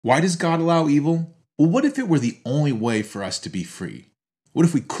Why does God allow evil? Well, what if it were the only way for us to be free? What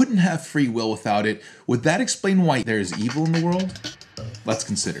if we couldn't have free will without it? Would that explain why there is evil in the world? Let's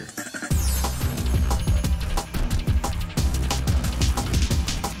consider.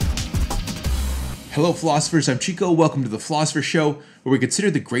 Hello philosophers, I'm Chico. Welcome to the Philosopher Show, where we consider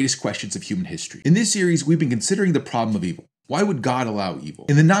the greatest questions of human history. In this series, we've been considering the problem of evil. Why would God allow evil?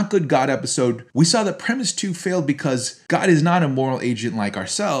 In the Not Good God episode, we saw that premise 2 failed because God is not a moral agent like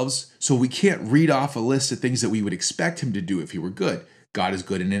ourselves, so we can't read off a list of things that we would expect him to do if he were good. God is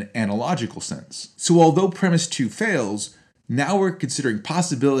good in an analogical sense. So although premise 2 fails, now we're considering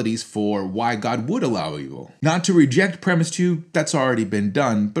possibilities for why God would allow evil. Not to reject premise 2, that's already been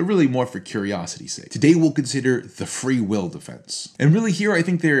done, but really more for curiosity's sake. Today we'll consider the free will defense. And really here I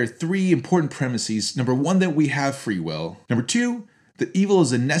think there are 3 important premises. Number 1, that we have free will. Number 2, that evil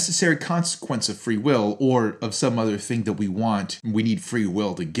is a necessary consequence of free will or of some other thing that we want and we need free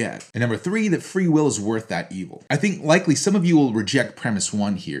will to get. And number 3, that free will is worth that evil. I think likely some of you will reject premise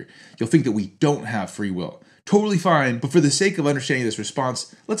 1 here. You'll think that we don't have free will. Totally fine, but for the sake of understanding this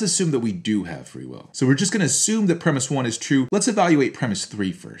response, let's assume that we do have free will. So we're just going to assume that premise 1 is true. Let's evaluate premise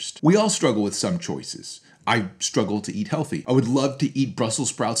 3 first. We all struggle with some choices. I struggle to eat healthy. I would love to eat Brussels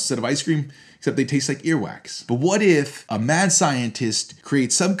sprouts instead of ice cream, except they taste like earwax. But what if a mad scientist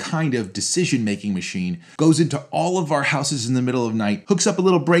creates some kind of decision-making machine, goes into all of our houses in the middle of night, hooks up a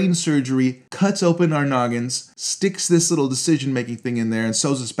little brain surgery, cuts open our noggins, sticks this little decision-making thing in there and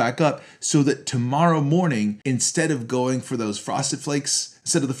sews us back up so that tomorrow morning, instead of going for those Frosted Flakes,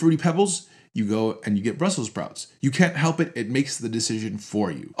 instead of the Fruity Pebbles, you go and you get Brussels sprouts. You can't help it. It makes the decision for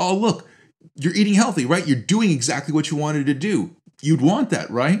you. Oh, look. You're eating healthy, right? You're doing exactly what you wanted to do. You'd want that,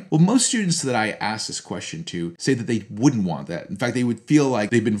 right? Well, most students that I ask this question to say that they wouldn't want that. In fact, they would feel like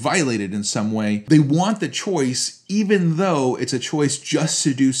they've been violated in some way. They want the choice, even though it's a choice just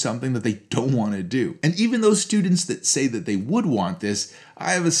to do something that they don't want to do. And even those students that say that they would want this,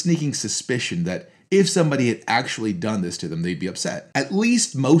 I have a sneaking suspicion that if somebody had actually done this to them, they'd be upset. At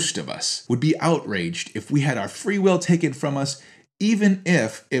least most of us would be outraged if we had our free will taken from us, even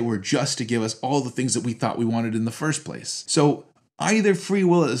if it were just to give us all the things that we thought we wanted in the first place. So either free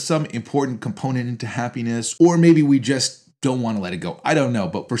will is some important component into happiness, or maybe we just don't want to let it go. I don't know,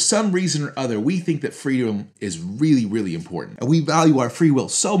 but for some reason or other, we think that freedom is really, really important. And we value our free will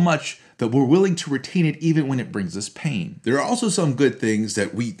so much that we're willing to retain it even when it brings us pain. There are also some good things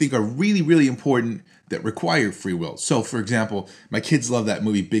that we think are really, really important that require free will. So for example, my kids love that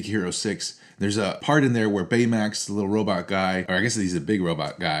movie Big Hero 6. There's a part in there where Baymax, the little robot guy, or I guess he's a big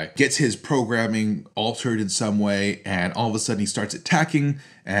robot guy, gets his programming altered in some way, and all of a sudden he starts attacking,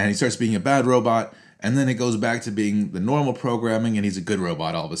 and he starts being a bad robot, and then it goes back to being the normal programming, and he's a good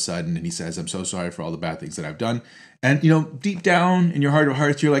robot all of a sudden, and he says, I'm so sorry for all the bad things that I've done. And, you know, deep down in your heart of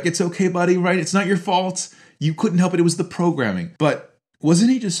hearts, you're like, it's okay, buddy, right? It's not your fault. You couldn't help it. It was the programming. But wasn't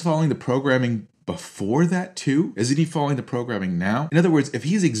he just following the programming before that too? Isn't he following the programming now? In other words, if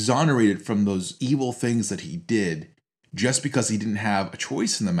he's exonerated from those evil things that he did just because he didn't have a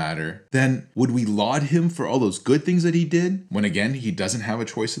choice in the matter, then would we laud him for all those good things that he did when again, he doesn't have a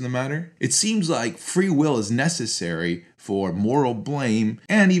choice in the matter? It seems like free will is necessary for moral blame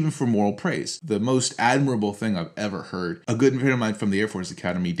and even for moral praise. The most admirable thing I've ever heard, a good friend of mine from the Air Force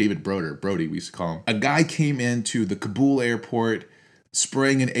Academy, David Brody, we used to call him, a guy came into the Kabul airport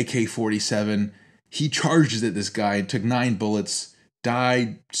spraying an AK-47. He charged at this guy and took 9 bullets,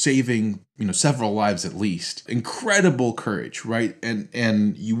 died, saving, several lives at least. Incredible courage, right?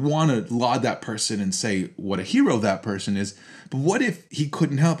 And you want to laud that person and say what a hero that person is. But what if he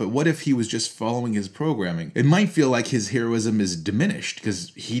couldn't help it? What if he was just following his programming? It might feel like his heroism is diminished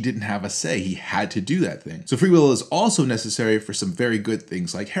because he didn't have a say. He had to do that thing. So free will is also necessary for some very good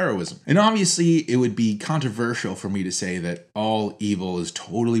things like heroism. And obviously it would be controversial for me to say that all evil is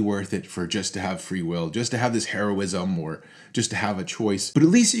totally worth it for just to have free will, just to have this heroism or just to have a choice. But at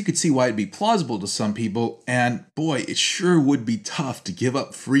least you could see why it'd be plausible to some people. And boy, it sure would be tough to give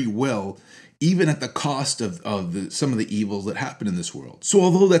up free will even at the cost of some of the evils that happen in this world. So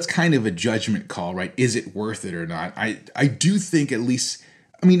although that's kind of a judgment call, right? Is it worth it or not? I do think at least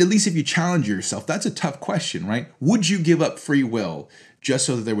if you challenge yourself, that's a tough question, right? Would you give up free will just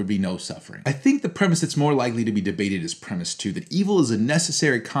so that there would be no suffering? I think the premise that's more likely to be debated is premise 2, that evil is a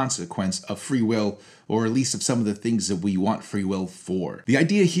necessary consequence of free will, or at least of some of the things that we want free will for. The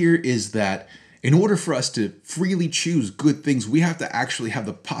idea here is that in order for us to freely choose good things, we have to actually have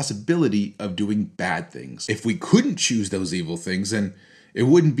the possibility of doing bad things. If we couldn't choose those evil things, then it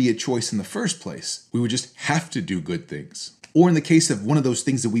wouldn't be a choice in the first place. We would just have to do good things. Or in the case of one of those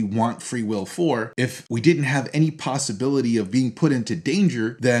things that we want free will for, if we didn't have any possibility of being put into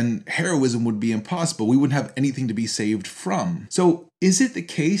danger, then heroism would be impossible. We wouldn't have anything to be saved from. So is it the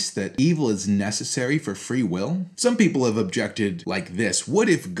case that evil is necessary for free will? Some people have objected like this: what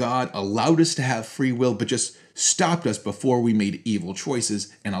if God allowed us to have free will but just stopped us before we made evil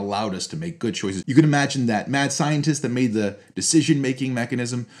choices and allowed us to make good choices? You can imagine that mad scientist that made the decision-making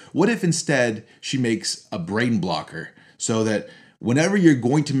mechanism. What if instead she makes a brain blocker so that whenever you're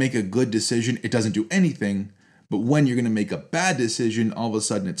going to make a good decision, it doesn't do anything, but when you're going to make a bad decision, all of a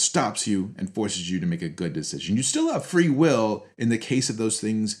sudden it stops you and forces you to make a good decision? You still have free will in the case of those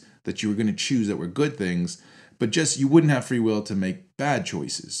things that you were going to choose that were good things, but just you wouldn't have free will to make bad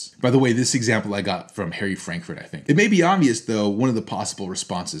choices. By the way, this example I got from Harry Frankfurt, I think. It may be obvious, though, one of the possible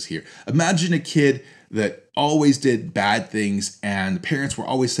responses here. Imagine a kid that always did bad things and the parents were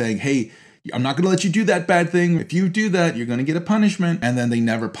always saying, hey, I'm not going to let you do that bad thing. If you do that, you're going to get a punishment. And then they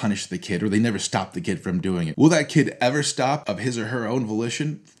never punish the kid, or they never stop the kid from doing it. Will that kid ever stop of his or her own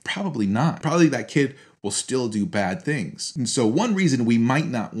volition? Probably not. Probably that kid will still do bad things. And so one reason we might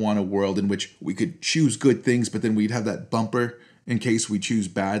not want a world in which we could choose good things, but then we'd have that bumper in case we choose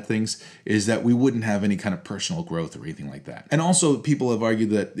bad things, is that we wouldn't have any kind of personal growth or anything like that. And also people have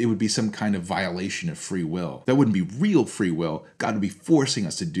argued that it would be some kind of violation of free will. That wouldn't be real free will. God would be forcing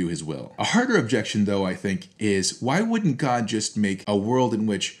us to do his will. A harder objection, though, I think, is why wouldn't God just make a world in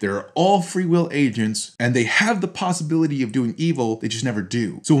which there are all free will agents and they have the possibility of doing evil, they just never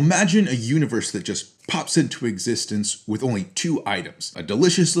do? So imagine a universe that just pops into existence with only two items: a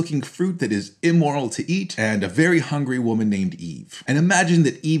delicious looking fruit that is immoral to eat and a very hungry woman named Eve. And imagine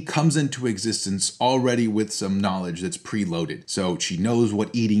that Eve comes into existence already with some knowledge that's preloaded. So she knows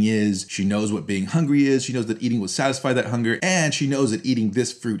what eating is, she knows what being hungry is, she knows that eating will satisfy that hunger, and she knows that eating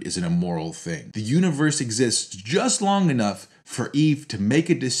this fruit is an immoral thing. The universe exists just long enough for Eve to make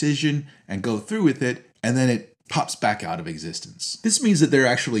a decision and go through with it, and then it pops back out of existence. This means that there are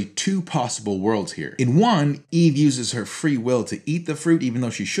actually two possible worlds here. In one, Eve uses her free will to eat the fruit even though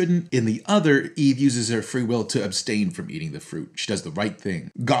she shouldn't. In the other, Eve uses her free will to abstain from eating the fruit. She does the right thing.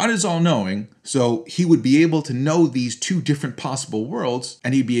 God is all-knowing, so he would be able to know these two different possible worlds,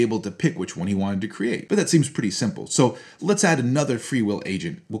 and he'd be able to pick which one he wanted to create. But that seems pretty simple. So let's add another free will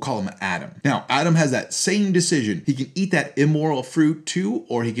agent. We'll call him Adam. Now, Adam has that same decision. He can eat that immoral fruit too,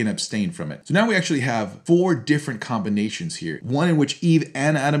 or he can abstain from it. So now we actually have four different combinations here. One in which Eve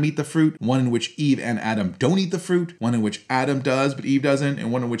and Adam eat the fruit, one in which Eve and Adam don't eat the fruit, one in which Adam does but Eve doesn't,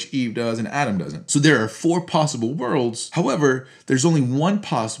 and one in which Eve does and Adam doesn't. So there are four possible worlds. However, there's only one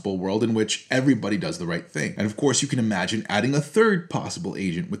possible world in which everybody does the right thing. And of course, you can imagine adding a third possible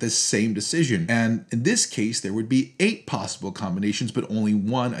agent with the same decision. And in this case, there would be 8 possible combinations, but only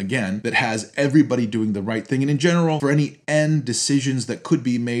one, again, that has everybody doing the right thing. And in general, for any n decisions that could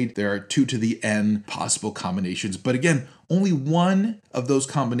be made, there are 2 to the n possible combinations. But again, only one of those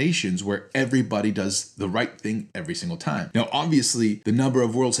combinations where everybody does the right thing every single time. Now, obviously, the number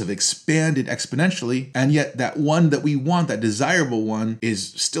of worlds have expanded exponentially, and yet that one that we want, that desirable one,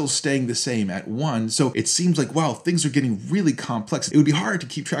 is still staying the same at 1. So it seems like, wow, things are getting really complex. It would be hard to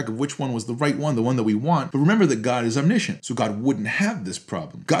keep track of which one was the right one, the one that we want. But remember that God is omniscient, so God wouldn't have this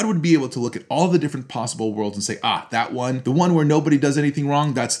problem. God would be able to look at all the different possible worlds and say, that one, the one where nobody does anything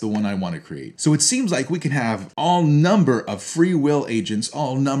wrong, that's the one I want to create. So it seems like we can have all number of free will agents,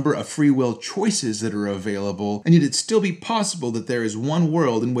 all number of free will choices that are available, and yet it'd still be possible that there is one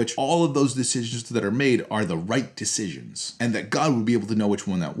world in which all of those decisions that are made are the right decisions, and that God would be able to know which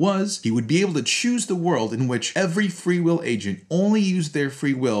one that was. He would be able to choose the world in which every free will agent only used their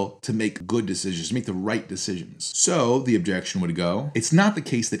free will to make good decisions, make the right decisions. So the objection would go, it's not the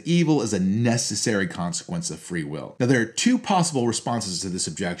case that evil is a necessary consequence of free will. Now, there are 2 possible responses to this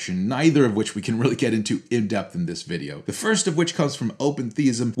objection, neither of which we can really get into in depth in this video. The first of which comes from open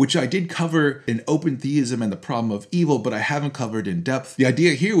theism, which I did cover in open theism and the problem of evil, but I haven't covered in depth. The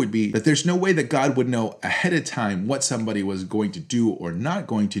idea here would be that there's no way that God would know ahead of time what somebody was going to do or not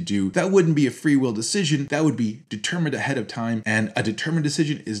going to do. That wouldn't be a free will decision. That would be determined ahead of time, and a determined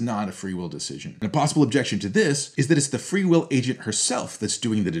decision is not a free will decision. And a possible objection to this is that it's the free will agent herself that's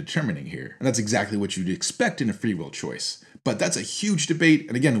doing the determining here. And that's exactly what you'd expect in a free will choice. But that's a huge debate,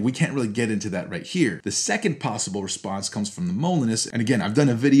 and again, we can't really get into that right here. The second possible response comes from the Molinists, and again, I've done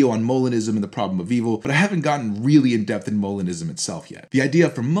a video on Molinism and the problem of evil, but I haven't gotten really in depth in Molinism itself yet. The idea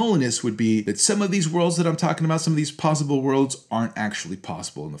from Molinists would be that some of these worlds that I'm talking about, some of these possible worlds, aren't actually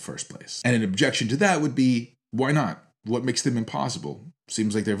possible in the first place. And an objection to that would be, why not? What makes them impossible?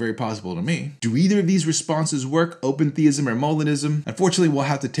 Seems like they're very possible to me. Do either of these responses work, open theism or Molinism? Unfortunately, we'll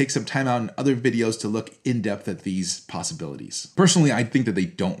have to take some time out in other videos to look in depth at these possibilities. Personally, I think that they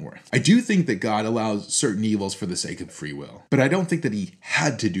don't work. I do think that God allows certain evils for the sake of free will, but I don't think that he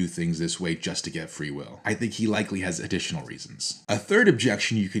had to do things this way just to get free will. I think he likely has additional reasons. A third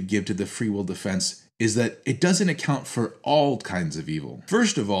objection you could give to the free will defense is that it doesn't account for all kinds of evil.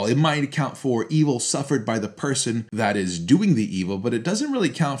 First of all, it might account for evil suffered by the person that is doing the evil, but it doesn't really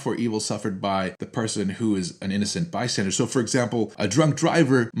account for evil suffered by the person who is an innocent bystander. So for example, a drunk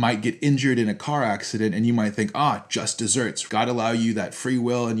driver might get injured in a car accident and you might think, just desserts. God allow you that free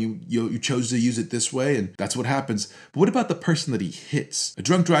will and you chose to use it this way and that's what happens. But what about the person that he hits? A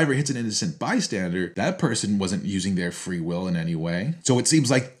drunk driver hits an innocent bystander. That person wasn't using their free will in any way. So it seems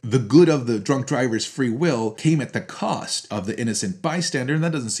like the good of the drunk driver's free will came at the cost of the innocent bystander, and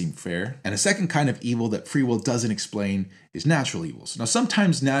that doesn't seem fair. And a second kind of evil that free will doesn't explain is natural evils. Now,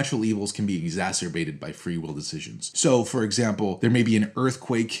 sometimes natural evils can be exacerbated by free will decisions. So, for example, there may be an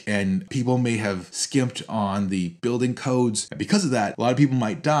earthquake and people may have skimped on the building codes. And because of that, a lot of people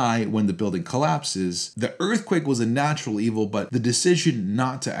might die when the building collapses. The earthquake was a natural evil, but the decision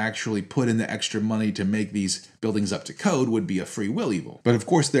not to actually put in the extra money to make these buildings up to code would be a free will evil. But of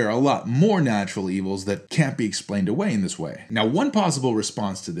course, there are a lot more natural evils that can't be explained away in this way. Now, one possible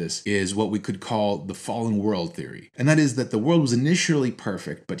response to this is what we could call the fallen world theory. And that is that the world was initially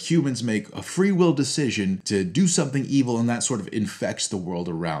perfect, but humans make a free will decision to do something evil, and that sort of infects the world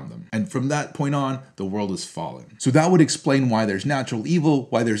around them. And from that point on, the world is fallen. So that would explain why there's natural evil,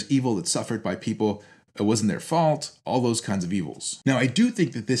 why there's evil that's suffered by people. It wasn't their fault, all those kinds of evils. Now, I do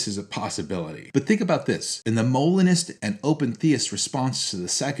think that this is a possibility, but think about this. In the Molinist and open theist response to the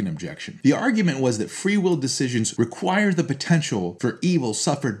second objection, the argument was that free will decisions require the potential for evil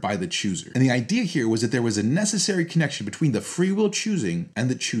suffered by the chooser. And the idea here was that there was a necessary connection between the free will choosing and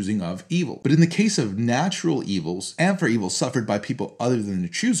the choosing of evil. But in the case of natural evils and for evil suffered by people other than the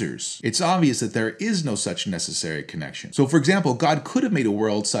choosers, it's obvious that there is no such necessary connection. So for example, God could have made a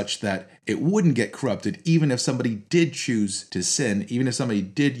world such that it wouldn't get corrupted even if somebody did choose to sin, even if somebody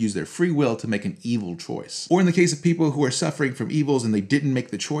did use their free will to make an evil choice. Or in the case of people who are suffering from evils and they didn't make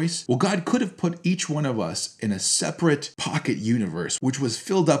the choice, well, God could have put each one of us in a separate pocket universe, which was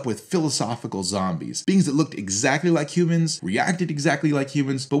filled up with philosophical zombies, beings that looked exactly like humans, reacted exactly like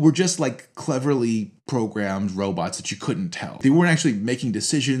humans, but were just like cleverly programmed robots that you couldn't tell. They weren't actually making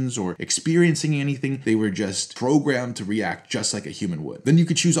decisions or experiencing anything. They were just programmed to react just like a human would. Then you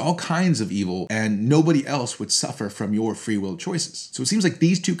could choose all kinds of evil and nobody else would suffer from your free will choices. So it seems like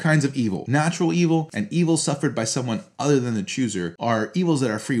these two kinds of evil, natural evil and evil suffered by someone other than the chooser, are evils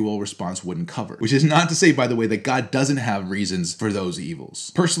that our free will response wouldn't cover. Which is not to say, by the way, that God doesn't have reasons for those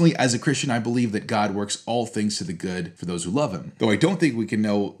evils. Personally, as a Christian, I believe that God works all things to the good for those who love him. Though I don't think we can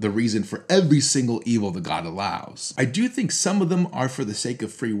know the reason for every single evil that God allows. I do think some of them are for the sake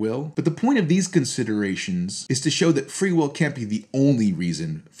of free will, but the point of these considerations is to show that free will can't be the only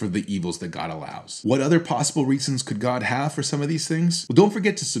reason for the evils that God allows. What other possible reasons could God have for some of these things? Well, don't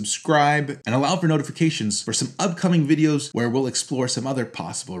forget to subscribe and allow for notifications for some upcoming videos where we'll explore some other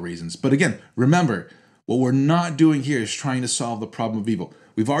possible reasons. But again, remember, what we're not doing here is trying to solve the problem of evil.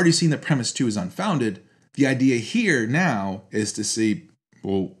 We've already seen that premise 2 is unfounded. The idea here now is to see,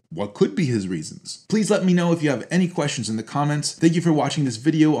 well, what could be his reasons? Please let me know if you have any questions in the comments. Thank you for watching this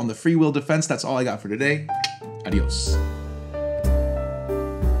video on the free will defense. That's all I got for today. Adios.